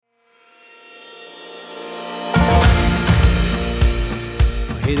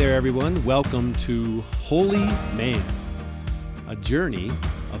Hey there, everyone. Welcome to Holy Man, a journey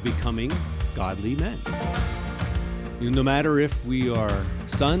of becoming godly men. No matter if we are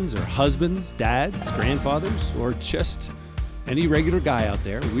sons or husbands, dads, grandfathers, or just any regular guy out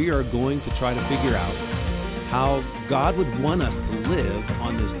there, we are going to try to figure out how God would want us to live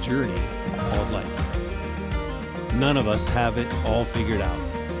on this journey called life. None of us have it all figured out.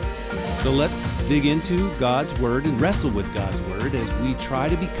 So let's dig into God's Word and wrestle with God's Word as we try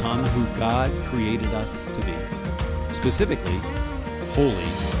to become who God created us to be, specifically, holy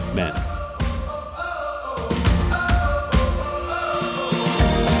men.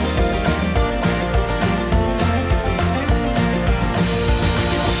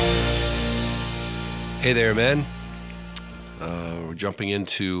 Hey there, men. We're jumping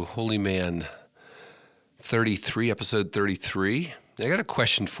into Holy Man 33, episode 33. I got a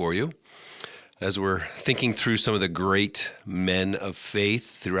question for you. As we're thinking through some of the great men of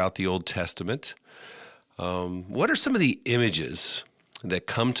faith throughout the Old Testament, what are some of the images that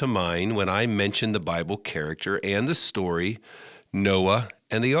come to mind when I mention the Bible character and the story Noah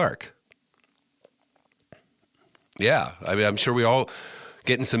and the Ark? Yeah, I mean, I'm sure we all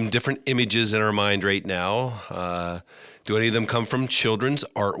getting some different images in our mind right now. Do any of them come from children's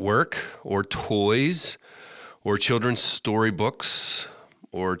artwork or toys or children's storybooks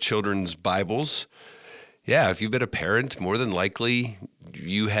or children's Bibles? Yeah, if you've been a parent, more than likely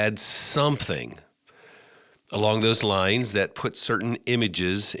you had something along those lines that put certain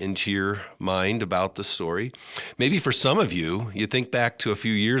images into your mind about the story. Maybe for some of you, you think back to a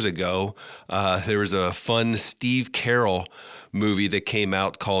few years ago, there was a fun Steve Carell movie that came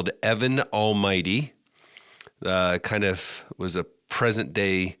out called Evan Almighty. Kind of was a present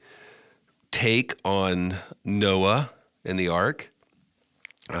day take on Noah and the Ark.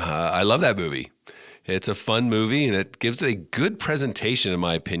 I love that movie. It's a fun movie, and it gives a good presentation, in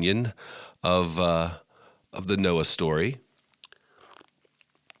my opinion, of the Noah story.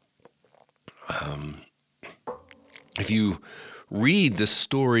 If you read the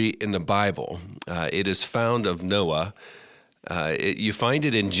story in the Bible, it is found of Noah. You find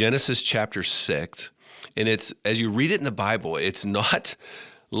it in Genesis chapter 6, and it's, as you read it in the Bible, it's not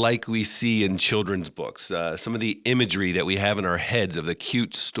like we see in children's books. Some of the imagery that we have in our heads of the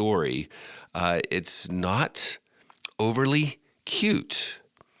cute story, it's not overly cute.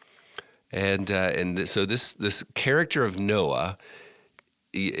 And so this character of Noah,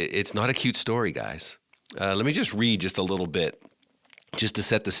 it's not a cute story, guys. Let me just read just a little bit, just to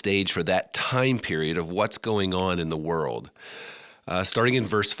set the stage for that time period of what's going on in the world. Starting in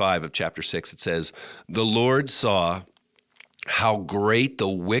verse 5 of chapter 6, it says, "The Lord saw how great the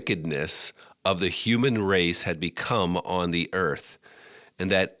wickedness of the human race had become on the earth, and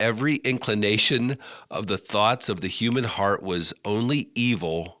that every inclination of the thoughts of the human heart was only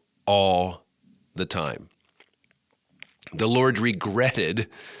evil all the time. The Lord regretted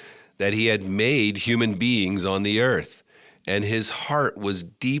that he had made human beings on the earth, and his heart was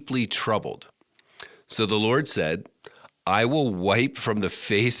deeply troubled. So the Lord said, I will wipe from the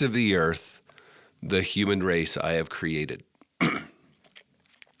face of the earth the human race I have created,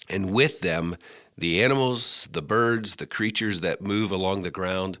 and with them the animals, the birds, the creatures that move along the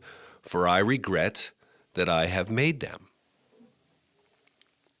ground, for I regret that I have made them."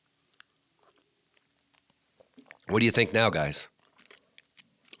 What do you think now, guys?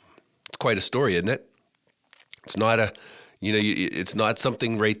 It's quite a story, isn't it? It's not it's not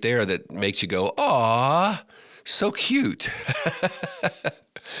something right there that makes you go, "Aw, so cute."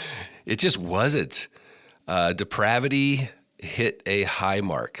 It just wasn't. Depravity hit a high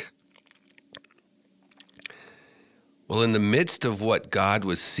mark. Well, in the midst of what God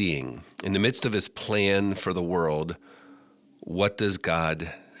was seeing, in the midst of his plan for the world, what does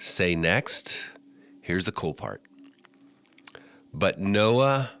God say next? Here's the cool part. "But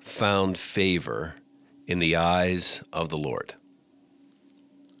Noah found favor in the eyes of the Lord."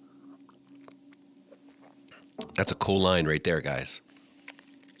 That's a cool line right there, guys.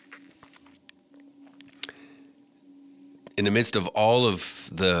 In the midst of all of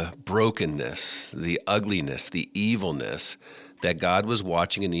the brokenness, the ugliness, the evilness that God was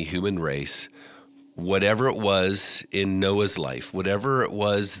watching in the human race, whatever it was in Noah's life, whatever it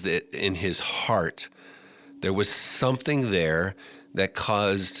was that in his heart, there was something there that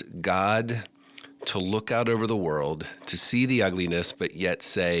caused God to look out over the world, to see the ugliness, but yet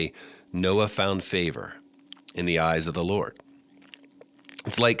say, Noah found favor in the eyes of the Lord.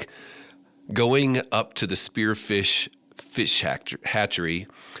 It's like going up to the Spearfish fish hatchery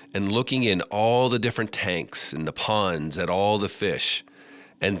and looking in all the different tanks and the ponds at all the fish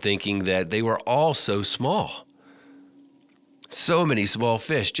and thinking that they were all so small. So many small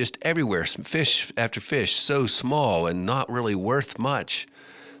fish just everywhere, fish after fish, so small and not really worth much.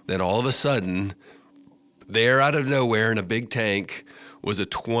 Then all of a sudden, there out of nowhere in a big tank was a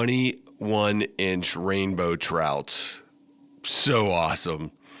 21-inch rainbow trout. So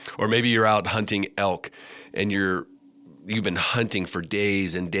awesome. Or maybe you're out hunting elk and you've been hunting for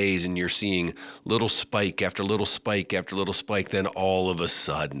days and days and you're seeing little spike after little spike after little spike. Then all of a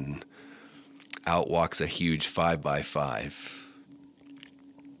sudden, out walks a huge 5x5.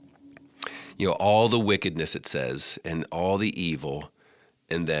 All the wickedness, it says, and all the evil.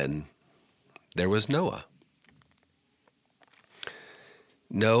 And then there was Noah.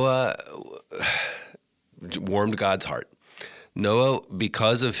 Noah warmed God's heart. Noah,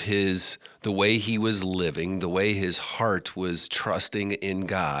 because of the way he was living, the way his heart was trusting in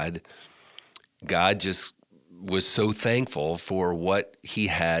God, God just was so thankful for what he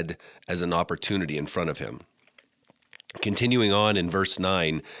had as an opportunity in front of him. Continuing on in verse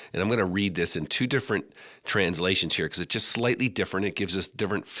 9, and I'm going to read this in two different translations here because it's just slightly different. It gives us a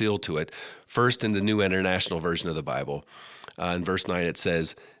different feel to it. First, in the New International Version of the Bible, in verse 9 it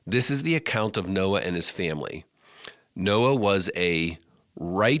says, "This is the account of Noah and his family. Noah was a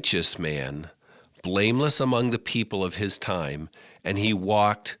righteous man, blameless among the people of his time, and he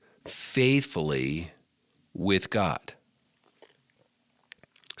walked faithfully with God."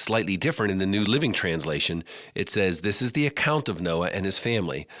 Slightly different in the New Living Translation, it says, "This is the account of Noah and his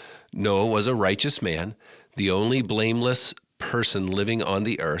family. Noah was a righteous man, the only blameless person living on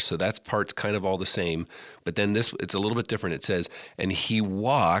the earth." So that part's kind of all the same. But then it's a little bit different. It says, "And he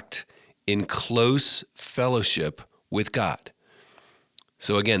walked in close fellowship with God."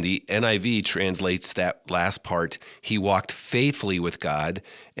 So again, the NIV translates that last part, he walked faithfully with God.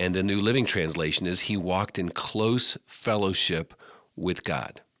 And the New Living Translation is he walked in close fellowship with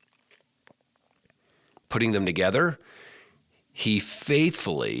God. Putting them together, he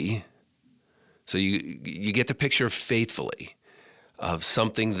faithfully, so you get the picture of faithfully, of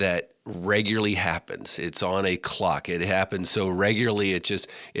something that regularly happens. It's on a clock. It happens so regularly,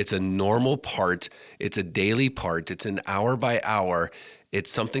 it's a normal part. It's a daily part. It's an hour by hour. It's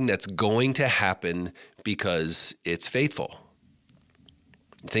something that's going to happen because it's faithful.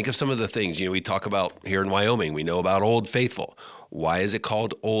 Think of some of the things, we talk about here in Wyoming. We know about Old Faithful. Why is it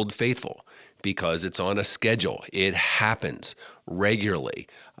called Old Faithful? Because it's on a schedule. It happens regularly.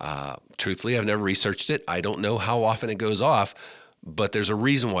 Truthfully, I've never researched it. I don't know how often it goes off, but there's a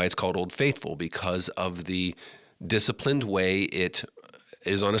reason why it's called Old Faithful, because of the disciplined way it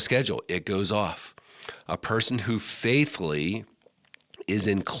is on a schedule. It goes off. A person who faithfully is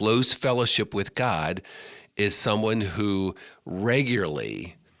in close fellowship with God is someone who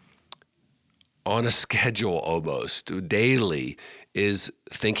regularly, on a schedule almost, daily, is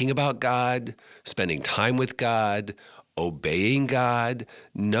thinking about God, spending time with God, obeying God.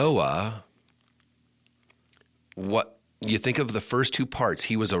 Noah, what you think of the first two parts,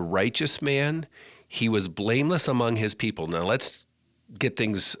 he was a righteous man, he was blameless among his people. Now let's get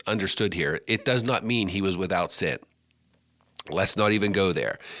things understood here. It does not mean he was without sin. Let's not even go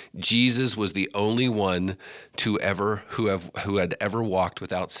there. Jesus was the only one who had ever walked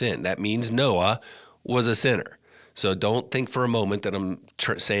without sin. That means Noah was a sinner. So don't think for a moment that I'm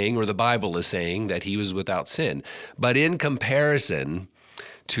saying, or the Bible is saying, that he was without sin. But in comparison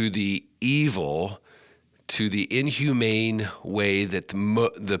to the evil, to the inhumane way that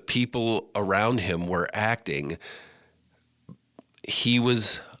the people around him were acting, he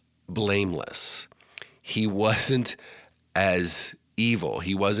was blameless. He wasn't as evil.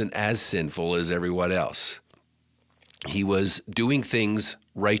 He wasn't as sinful as everyone else. He was doing things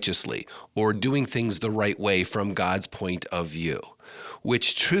righteously, or doing things the right way from God's point of view,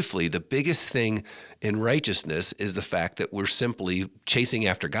 which truthfully, the biggest thing in righteousness is the fact that we're simply chasing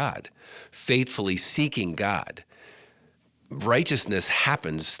after God, faithfully seeking God. Righteousness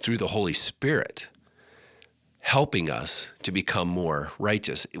happens through the Holy Spirit, helping us to become more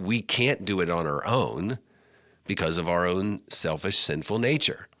righteous. We can't do it on our own because of our own selfish, sinful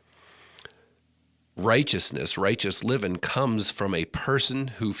nature. Righteousness, righteous living comes from a person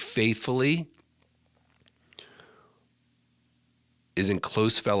who faithfully is in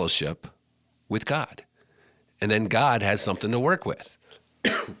close fellowship with God. And then God has something to work with.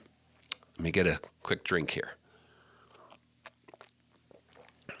 Let me get a quick drink here.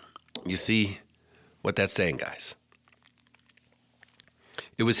 You see what that's saying, guys?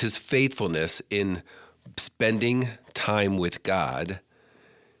 It was his faithfulness in spending time with God,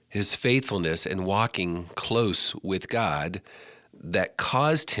 his faithfulness in walking close with God, that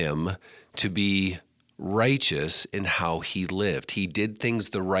caused him to be righteous in how he lived. He did things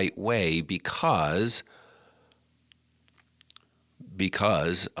the right way because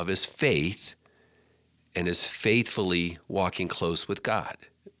because of his faith and his faithfully walking close with God.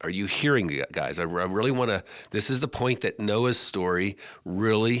 Are you hearing, guys? I really want to, this is the point that Noah's story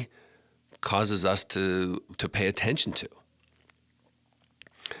really causes us to pay attention to.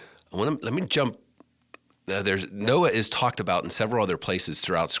 Let me jump. Noah is talked about in several other places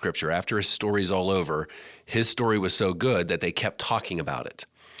throughout Scripture. After his story's all over, his story was so good that they kept talking about it.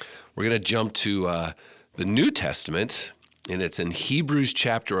 We're going to jump to the New Testament, and it's in Hebrews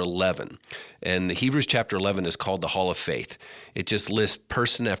chapter 11. And the Hebrews chapter 11 is called the Hall of Faith. It just lists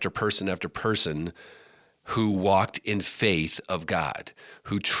person after person after person who walked in faith of God,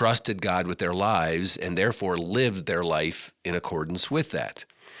 who trusted God with their lives and therefore lived their life in accordance with that.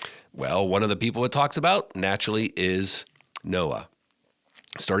 Well, one of the people it talks about naturally is Noah.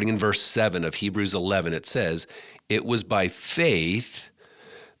 Starting in verse 7 of Hebrews 11, it says, "It was by faith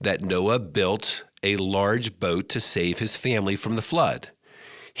that Noah built a large boat to save his family from the flood.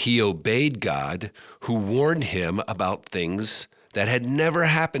 He obeyed God, who warned him about things that had never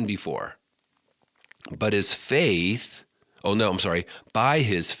happened before. But by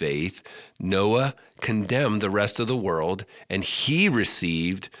his faith, Noah condemned the rest of the world, and he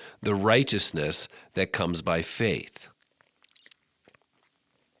received the righteousness that comes by faith."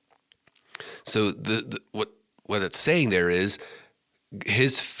 So what it's saying there is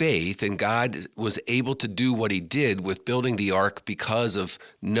his faith, and God was able to do what he did with building the ark because of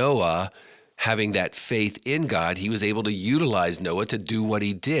Noah having that faith in God. He was able to utilize Noah to do what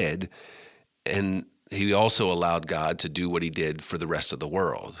he did, and he also allowed God to do what he did for the rest of the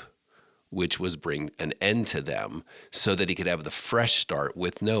world, which was bring an end to them so that he could have the fresh start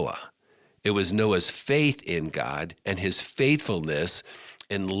with Noah. It was Noah's faith in God and his faithfulness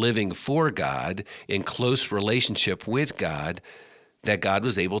in living for God, in close relationship with God, that God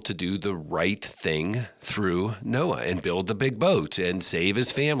was able to do the right thing through Noah and build the big boat and save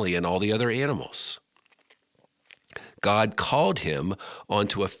his family and all the other animals. God called him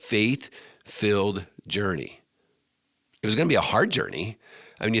onto a faith-filled journey. It was going to be a hard journey.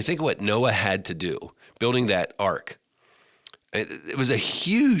 I mean, you think of what Noah had to do, building that ark. It was a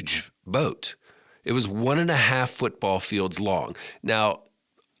huge boat. It was 1.5 football fields long. Now,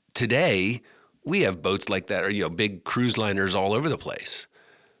 today, we have boats like that, or big cruise liners all over the place.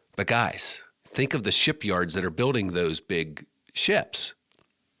 But guys, think of the shipyards that are building those big ships.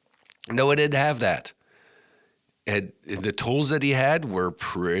 Noah didn't have that. And the tools that he had were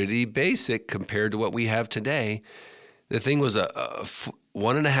pretty basic compared to what we have today. The thing was a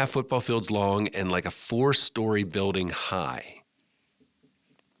 1.5 football fields long and like a 4-story building high.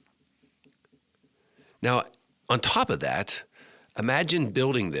 Now, on top of that, imagine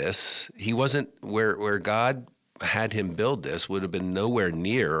building this. He wasn't where God had him build this would have been nowhere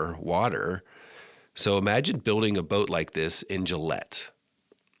near water. So imagine building a boat like this in Gillette.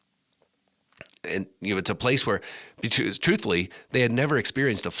 And it's a place where, truthfully, they had never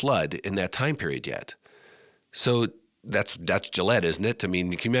experienced a flood in that time period yet. So that's Gillette, isn't it? I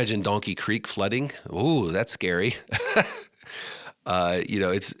mean, can you imagine Donkey Creek flooding? Ooh, that's scary.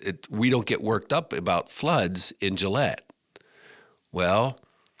 We don't get worked up about floods in Gillette. Well,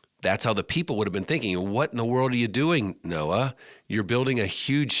 that's how the people would have been thinking. What in the world are you doing, Noah? You're building a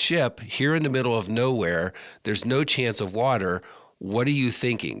huge ship here in the middle of nowhere. There's no chance of water. What are you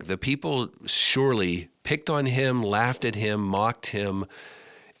thinking? The people surely picked on him, laughed at him, mocked him.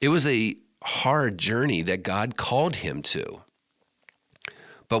 It was a hard journey that God called him to.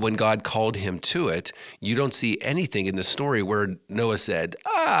 But when God called him to it, you don't see anything in the story where Noah said,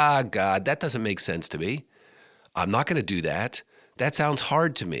 God, that doesn't make sense to me. I'm not going to do that. That sounds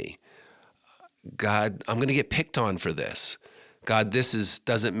hard to me. God, I'm going to get picked on for this. God,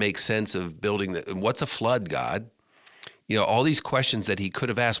 doesn't make sense of building what's a flood, God? All these questions that he could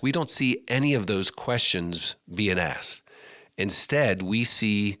have asked, we don't see any of those questions being asked. Instead, we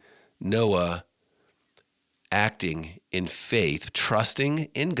see Noah acting in faith, trusting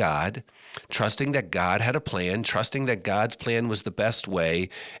in God, trusting that God had a plan, trusting that God's plan was the best way,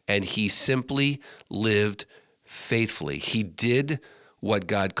 and he simply lived faithfully. He did what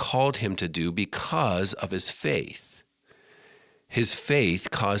God called him to do because of his faith. His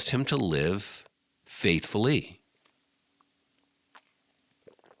faith caused him to live faithfully.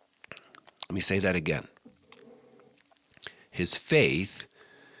 Let me say that again. His faith,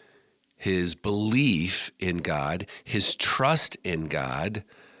 his belief in God, his trust in God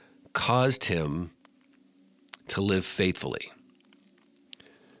caused him to live faithfully.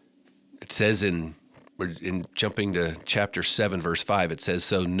 It says in jumping to chapter 7, verse 5, it says,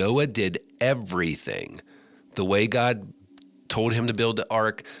 "So Noah did everything the way God told him to build the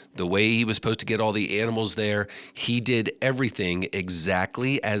ark, the way he was supposed to get all the animals there. He did everything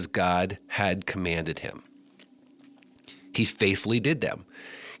exactly as God had commanded him. He faithfully did them.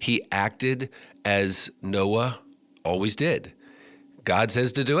 He acted as Noah always did. God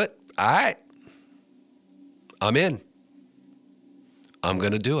says to do it. All right, I'm in. I'm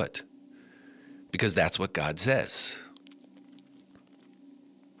going to do it because that's what God says.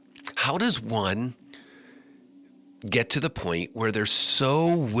 How does one get to the point where they're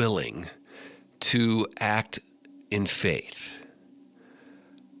so willing to act in faith,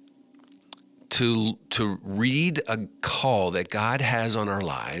 to read a call that God has on our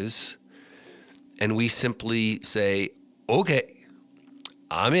lives, and we simply say, okay,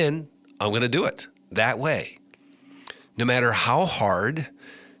 I'm in, I'm going to do it that way. No matter how hard,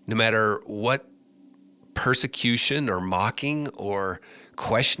 no matter what persecution or mocking or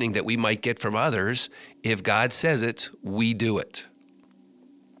questioning that we might get from others, if God says it, we do it.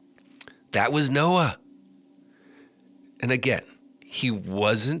 That was Noah. And again, he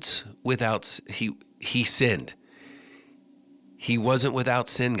wasn't without, he sinned. He wasn't without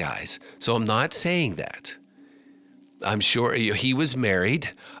sin, guys. So I'm not saying that. I'm sure he was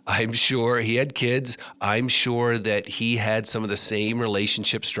married. I'm sure he had kids. I'm sure that he had some of the same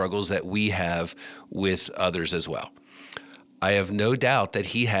relationship struggles that we have with others as well. I have no doubt that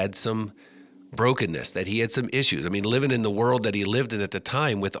he had some brokenness, that he had some issues. I mean, living in the world that he lived in at the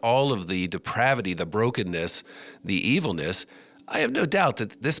time with all of the depravity, the brokenness, the evilness, I have no doubt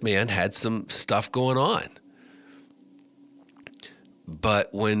that this man had some stuff going on.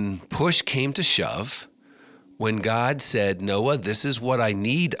 But when push came to shove, when God said, Noah, this is what I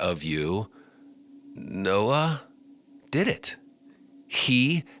need of you, Noah did it.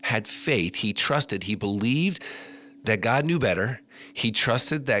 He had faith. He trusted. He believed that God knew better. He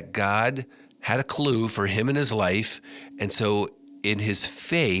trusted that God had a clue for him in his life. And so in his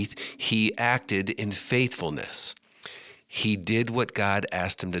faith, he acted in faithfulness. He did what God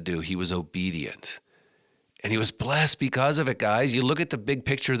asked him to do. He was obedient. And he was blessed because of it, guys. You look at the big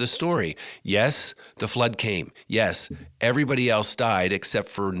picture of the story. Yes, the flood came. Yes, everybody else died except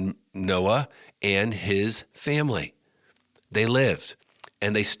for Noah and his family. They lived,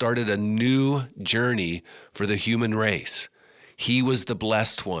 and they started a new journey for the human race. He was the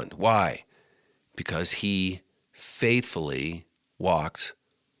blessed one. Why? Because he faithfully walked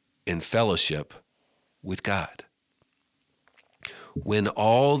in fellowship with God. When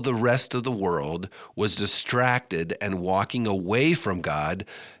all the rest of the world was distracted and walking away from God,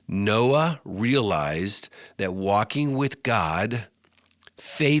 Noah realized that walking with God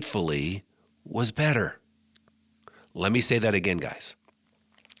faithfully was better. Let me say that again, guys.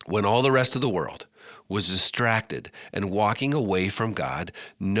 When all the rest of the world was distracted and walking away from God,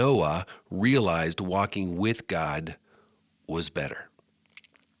 Noah realized walking with God was better.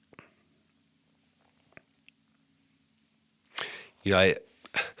 You know,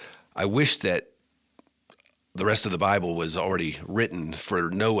 I wish that the rest of the Bible was already written for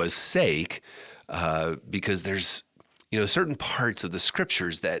Noah's sake, because there's, certain parts of the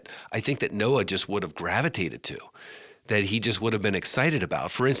scriptures that I think that Noah just would have gravitated to, that he just would have been excited about.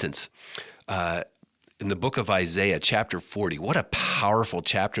 For instance, in the book of Isaiah, chapter 40, what a powerful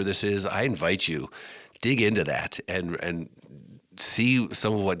chapter this is. I invite you, dig into that and see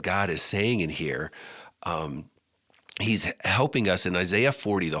some of what God is saying in here. He's helping us in Isaiah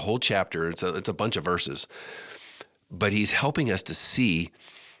 40, the whole chapter. It's a bunch of verses, but he's helping us to see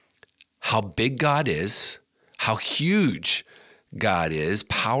how big God is, how huge God is,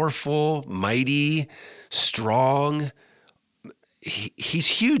 powerful, mighty, strong.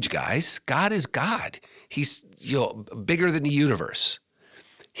 He's huge, guys. God is God. He's bigger than the universe.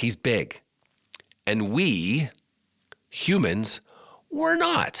 He's big. And we, humans, we're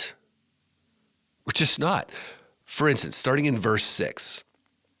not. We're just not. For instance, starting in verse 6,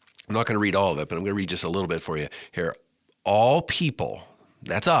 I'm not going to read all of it, but I'm going to read just a little bit for you here. All people,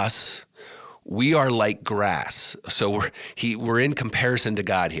 that's us, we are like grass. So we're in comparison to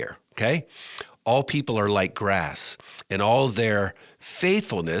God here, okay? All people are like grass, and all their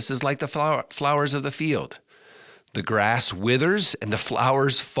faithfulness is like the flowers of the field. The grass withers and the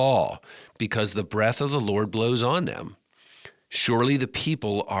flowers fall because the breath of the Lord blows on them. Surely the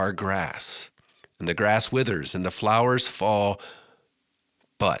people are grass. And the grass withers and the flowers fall,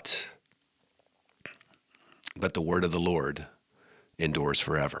 but the word of the Lord endures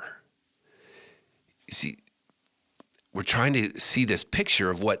forever. You see, we're trying to see this picture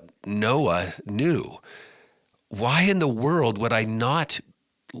of what Noah knew. Why in the world would I not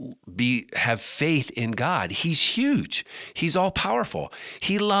have faith in God? He's huge. He's all powerful.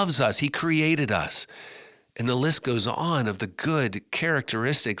 He loves us. He created us. And the list goes on of the good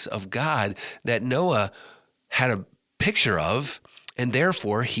characteristics of God that Noah had a picture of, and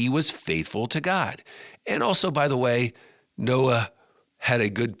therefore he was faithful to God. And also, by the way, Noah had a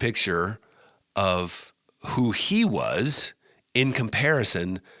good picture of who he was in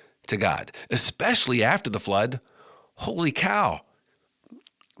comparison to God, especially after the flood. Holy cow.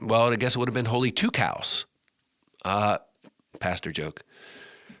 Well, I guess it would have been holy two cows. Pastor joke.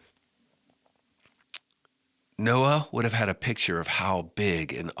 Noah would have had a picture of how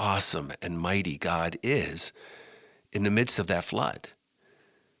big and awesome and mighty God is in the midst of that flood.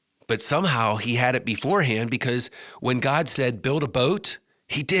 But somehow he had it beforehand, because when God said, build a boat,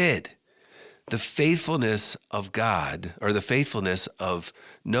 he did. The faithfulness of God, or the faithfulness of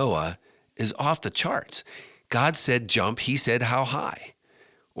Noah, is off the charts. God said jump, he said how high,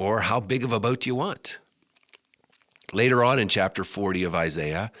 or how big of a boat do you want? Later on in chapter 40 of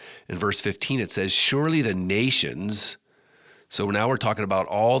Isaiah, in verse 15, it says, surely the nations, so now we're talking about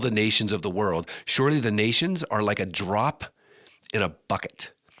all the nations of the world, surely the nations are like a drop in a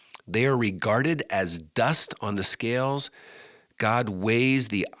bucket. They are regarded as dust on the scales. God weighs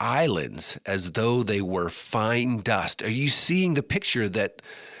the islands as though they were fine dust. Are you seeing the picture that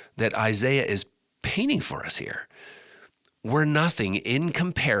Isaiah is painting for us here? We're nothing in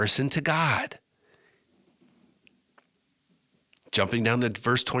comparison to God. Jumping down to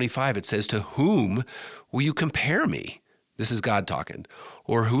verse 25, it says, to whom will you compare me? This is God talking.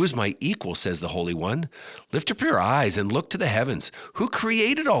 Or who is my equal, says the Holy One? Lift up your eyes and look to the heavens. Who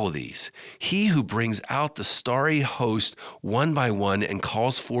created all of these? He who brings out the starry host one by one and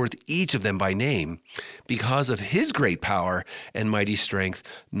calls forth each of them by name. Because of his great power and mighty strength,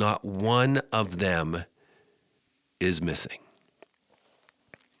 not one of them is missing.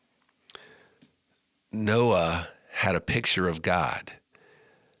 Noah had a picture of God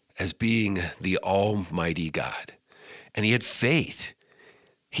as being the Almighty God. And he had faith.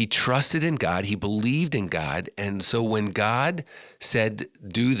 He trusted in God. He believed in God. And so when God said,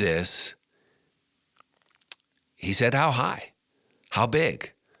 do this, he said, how high? How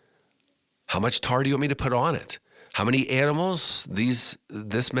big? How much tar do you want me to put on it? How many animals? This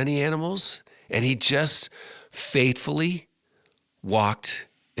many animals? And he just faithfully walked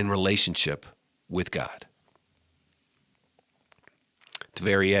in relationship with God. At the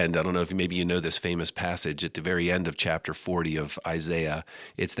very end, I don't know if maybe you know this famous passage at the very end of chapter 40 of Isaiah.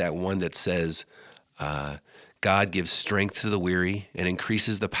 It's that one that says, God gives strength to the weary and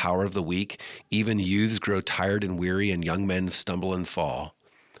increases the power of the weak. Even youths grow tired and weary, and young men stumble and fall.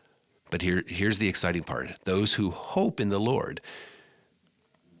 But here's the exciting part. Those who hope in the Lord,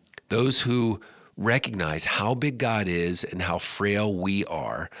 those who recognize how big God is and how frail we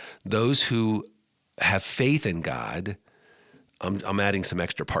are, those who have faith in God, I'm adding some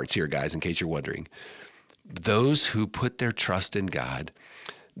extra parts here, guys, in case you're wondering. Those who put their trust in God,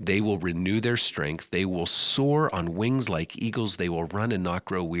 they will renew their strength. They will soar on wings like eagles. They will run and not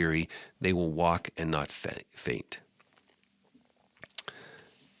grow weary. They will walk and not faint.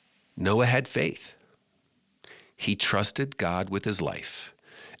 Noah had faith. He trusted God with his life.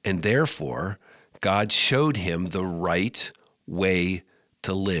 And therefore, God showed him the right way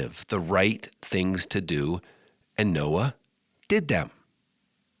to live, the right things to do, and Noah did them.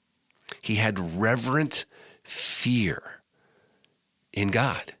 He had reverent fear in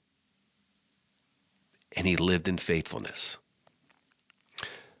God, and he lived in faithfulness.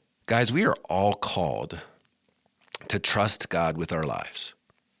 Guys, we are all called to trust God with our lives.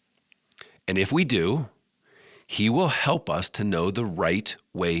 And if we do, he will help us to know the right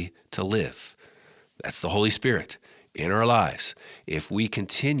way to live. That's the Holy Spirit in our lives. If we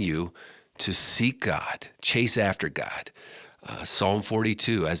continue to seek God, chase after God, Psalm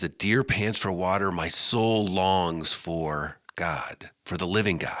 42, as a deer pants for water, my soul longs for God, for the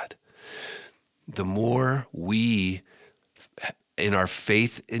living God. The more we, in our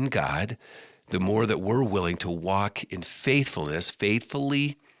faith in God, the more that we're willing to walk in faithfulness,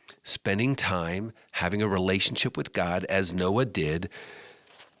 faithfully spending time, having a relationship with God as Noah did,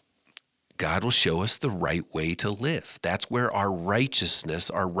 God will show us the right way to live. That's where our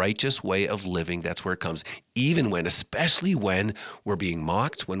righteousness, our righteous way of living, that's where it comes. Even when, especially when we're being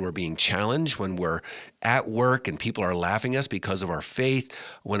mocked, when we're being challenged, when we're at work and people are laughing at us because of our faith,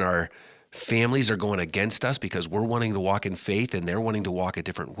 when our families are going against us because we're wanting to walk in faith and they're wanting to walk a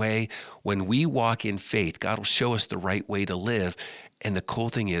different way. When we walk in faith, God will show us the right way to live. And the cool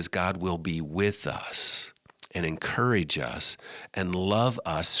thing is God will be with us and encourage us and love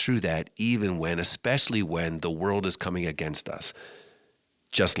us through that, even when, especially when the world is coming against us,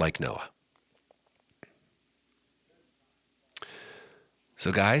 just like Noah.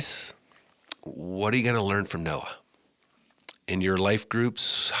 So guys, what are you going to learn from Noah? In your life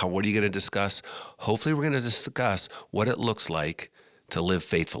groups, what are you going to discuss? Hopefully we're going to discuss what it looks like to live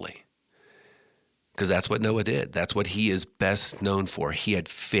faithfully. Because that's what Noah did. That's what he is best known for. He had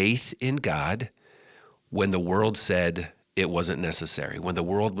faith in God when the world said it wasn't necessary, when the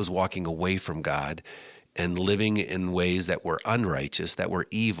world was walking away from God and living in ways that were unrighteous, that were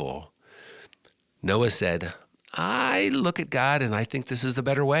evil. Noah said, I look at God and I think this is the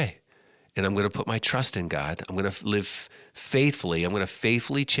better way. And I'm going to put my trust in God. I'm going to live faithfully. I'm going to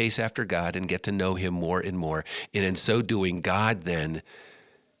faithfully chase after God and get to know him more and more. And in so doing, God then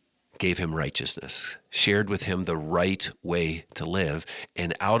gave him righteousness, shared with him the right way to live.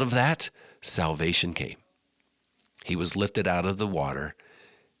 And out of that, salvation came. He was lifted out of the water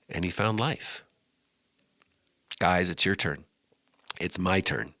and he found life. Guys, it's your turn. It's my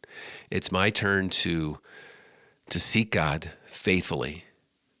turn. It's my turn to seek God faithfully,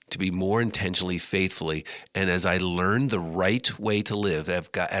 to be more intentionally faithfully. And as I learn the right way to live,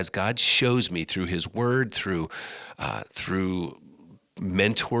 as God shows me through his word, through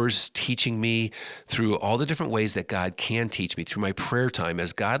mentors teaching me, through all the different ways that God can teach me, through my prayer time,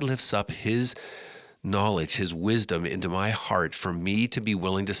 as God lifts up his knowledge, his wisdom into my heart for me to be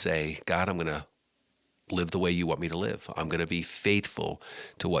willing to say, God, I'm going to live the way you want me to live. I'm going to be faithful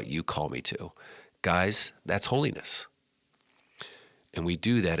to what you call me to. Guys, that's holiness. And we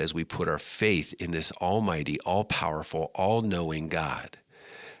do that as we put our faith in this almighty, all-powerful, all-knowing God.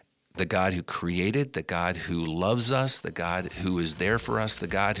 The God who created, the God who loves us, the God who is there for us, the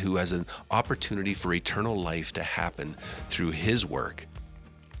God who has an opportunity for eternal life to happen through his work.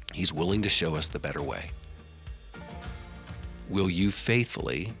 He's willing to show us the better way. Will you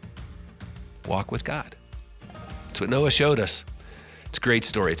faithfully walk with God? That's what Noah showed us. It's a great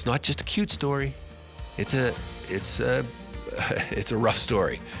story. It's not just a cute story. It's a rough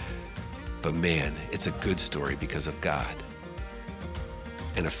story. But man, it's a good story because of God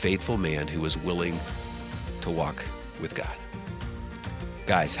and a faithful man who was willing to walk with God.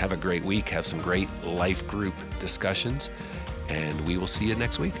 Guys, have a great week. Have some great life group discussions, and we will see you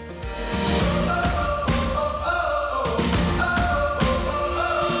next week.